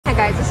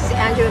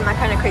again doing my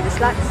kind of crazy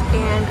slots,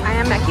 and I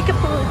am at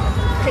Kickapoo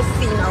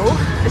Casino.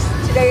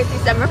 Today is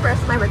December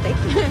 1st, my birthday.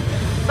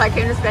 So I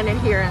came to spend it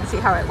here and see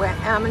how it went.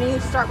 And I'm going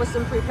to start with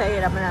some freeplay,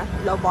 and I'm going to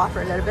lowball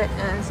for a little bit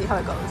and see how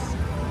it goes.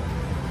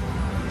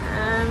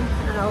 I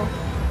don't know.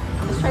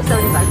 Let's try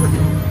 75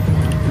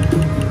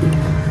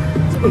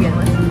 to begin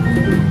with.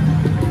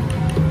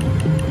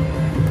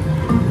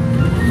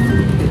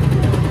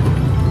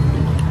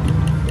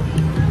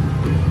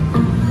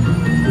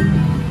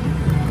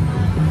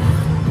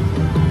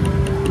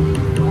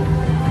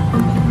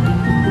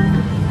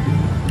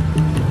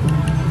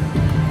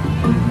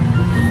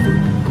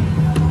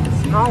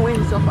 Small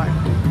win so far.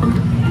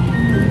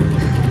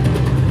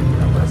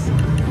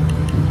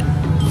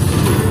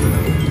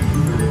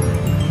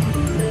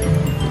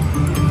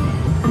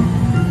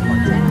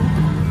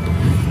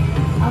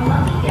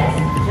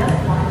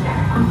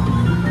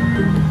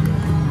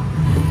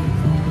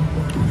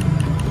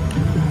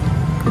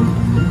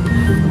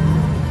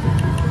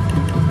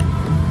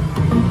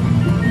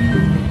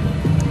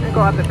 Go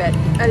up a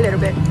little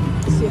bit,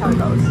 see how it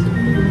goes.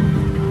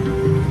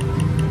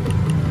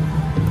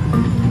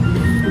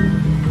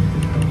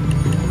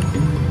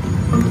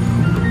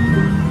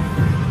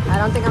 I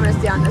don't think I'm gonna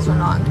stay on this one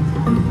long.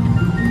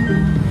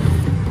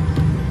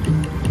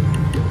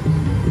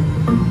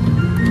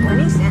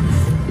 20 cents.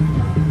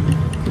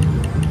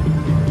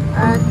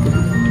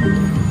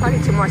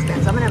 Probably 2 more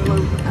spins. I'm gonna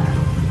move,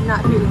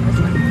 not feeling this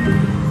one.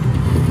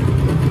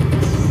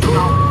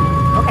 Small.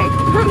 Okay,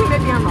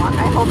 maybe I'm wrong.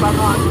 I hope I'm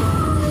wrong.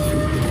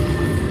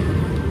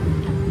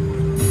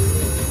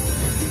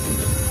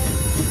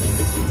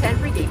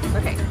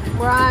 Okay,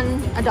 we're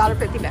on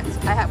 $1.50 bets.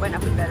 I went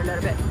up a bet a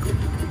little bit.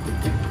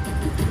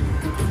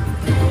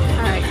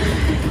 Alright,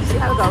 see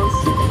how it goes.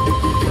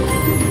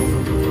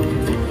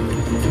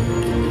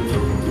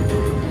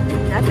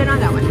 Nothing on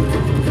that one.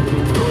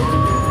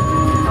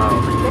 Oh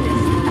my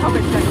goodness, I hope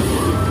it's good.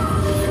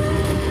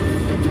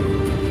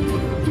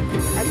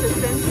 Extra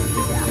spins?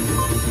 Yeah.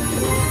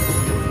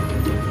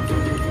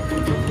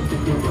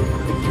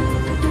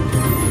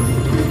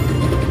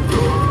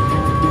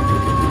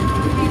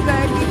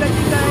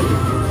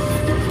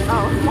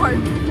 Oh,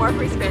 more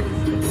free spins.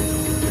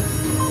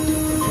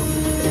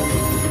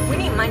 We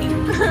need money.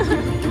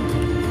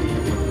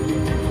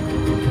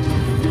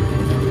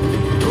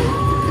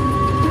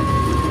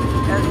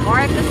 There's more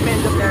extra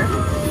spins up there.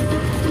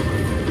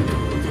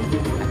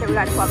 Okay, we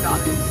got $12.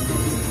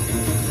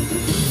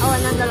 Oh,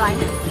 and then the line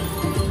is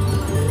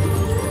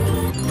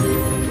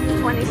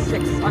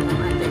 26 on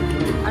them, I think.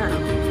 I don't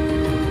know.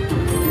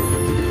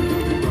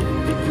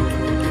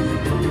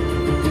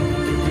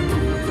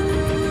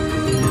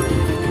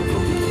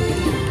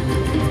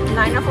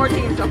 9 or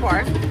 14 so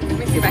far. Let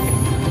me see if I can.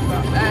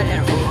 Well,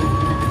 anyway.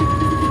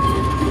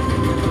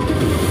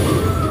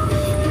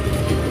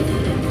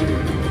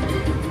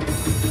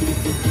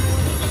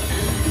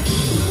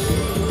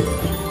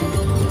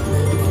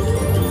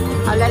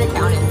 I'll let it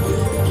count it.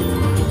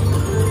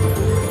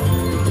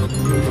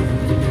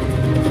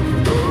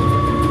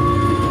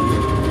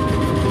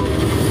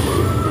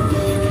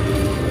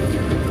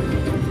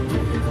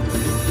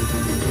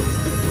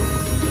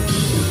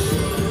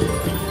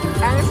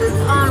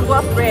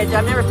 Bridge.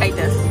 I've never played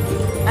this,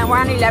 and we're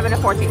on 11 to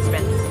 14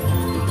 spins.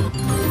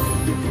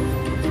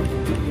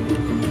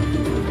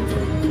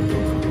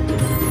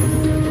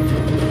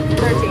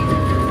 13.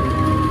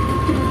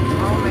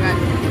 Oh my god,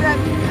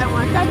 I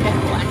want that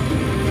one.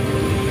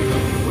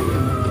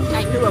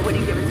 I knew I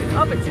wouldn't give it to.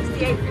 Oh, but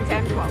 68 and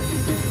 10,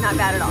 12. Not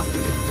bad at all.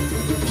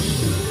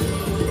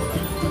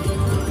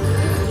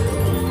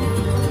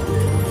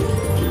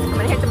 I'm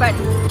gonna hit the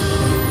button.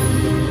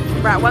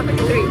 We're at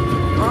 153.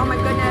 Oh my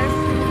goodness.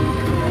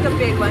 Do a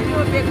big one, do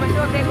a big one, do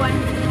a big one.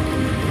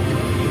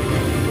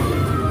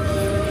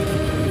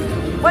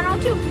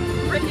 102.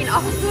 Freaking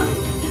awesome.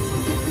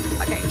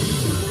 Okay.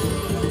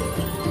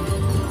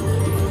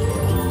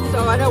 So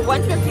on a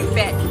 150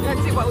 bet,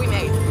 let's see what we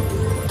made.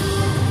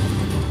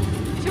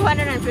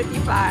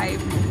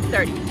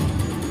 255.30.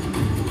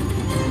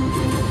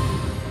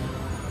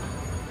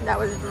 That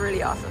was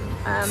really awesome.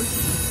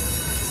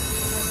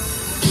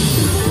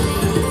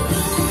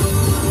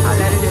 I'll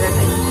let it do that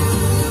thing.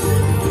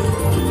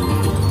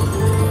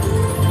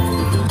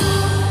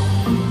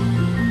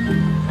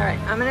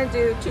 Alright, I'm gonna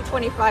do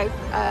 225,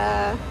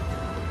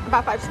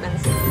 about 5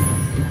 spins,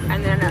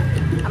 and then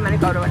I'm gonna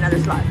go to another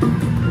slot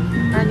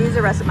and use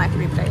the rest of my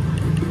free play.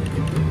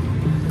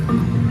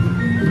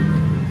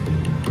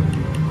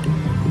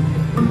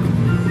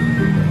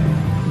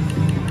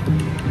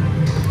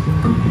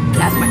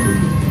 Last one.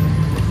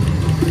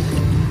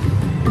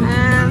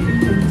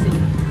 Let's see.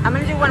 I'm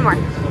gonna do one more.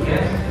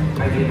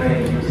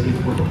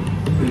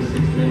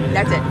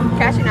 That's it.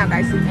 Cashing out,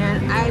 guys,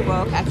 and I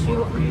will catch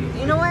you.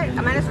 You know what?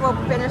 I might as well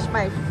finish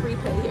my free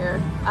play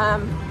here.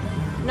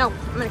 No,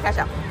 I'm gonna cash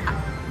out.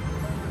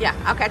 Yeah,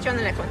 I'll catch you on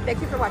the next one.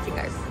 Thank you for watching,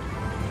 guys.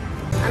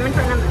 I'm in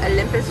front of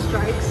Olympus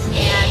Strikes,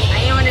 and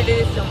I am gonna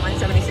do some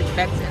 176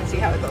 bets and see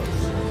how it goes.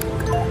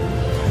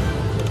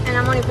 And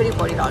I'm only putting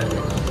 $40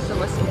 in, so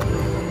we'll see.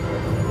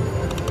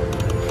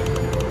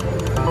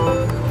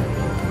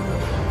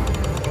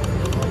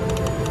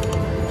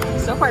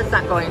 far it's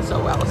not going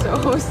so well, so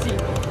we'll see.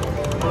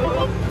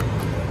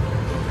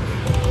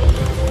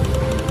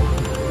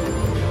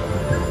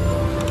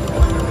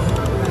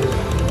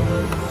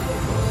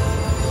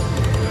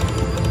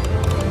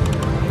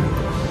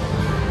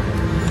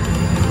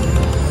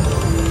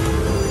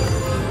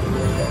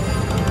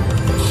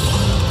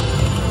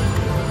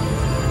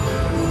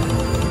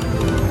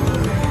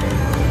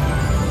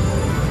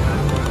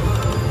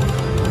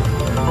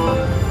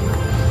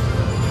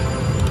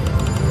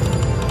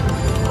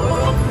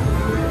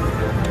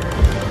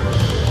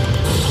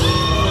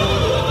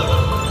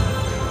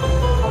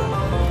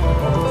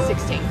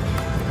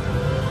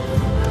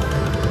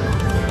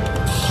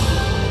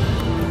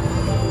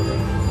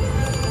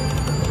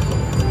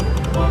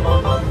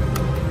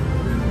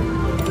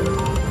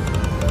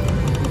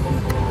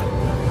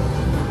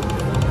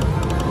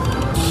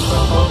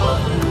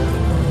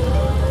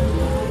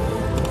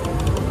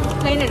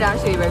 Playing it down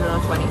to the original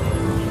 20. $6.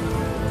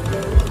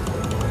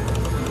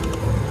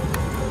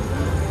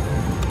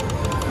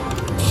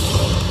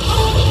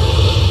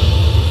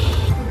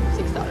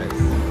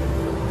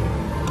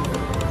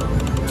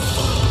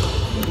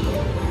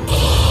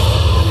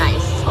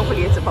 Nice.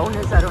 Hopefully it's a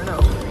bonus. I don't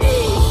know.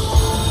 Hey.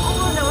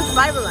 Oh, there was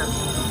 5 of them.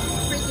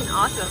 Freaking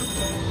awesome.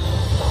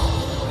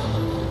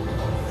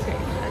 Okay,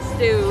 let's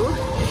do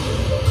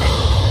 10.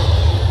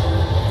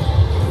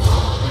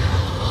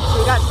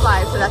 We got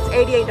 5, so that's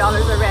 $88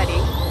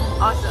 already.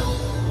 Awesome.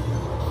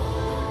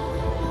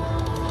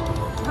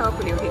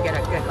 Hopefully we can get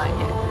a good line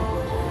hit.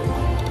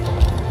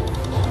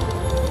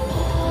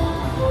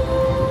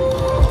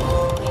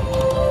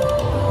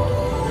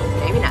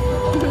 Maybe not.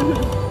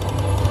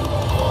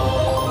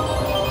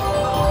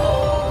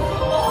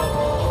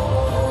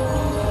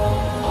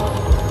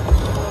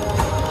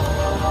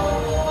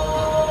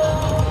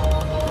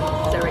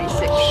 It's already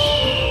 6.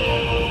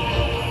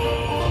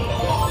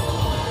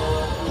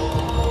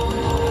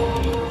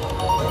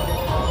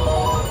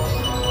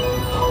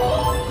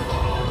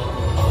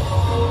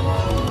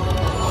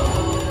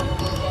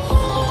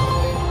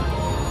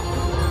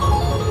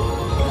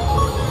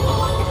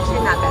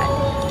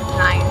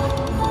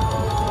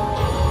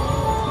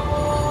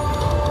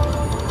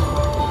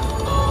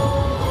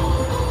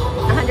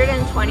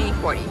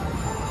 $120.40,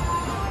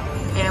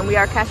 and we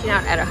are cashing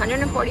out at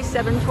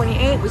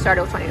 $147.28. We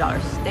started with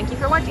 $20. Thank you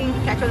for watching.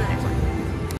 Catch you on the next one.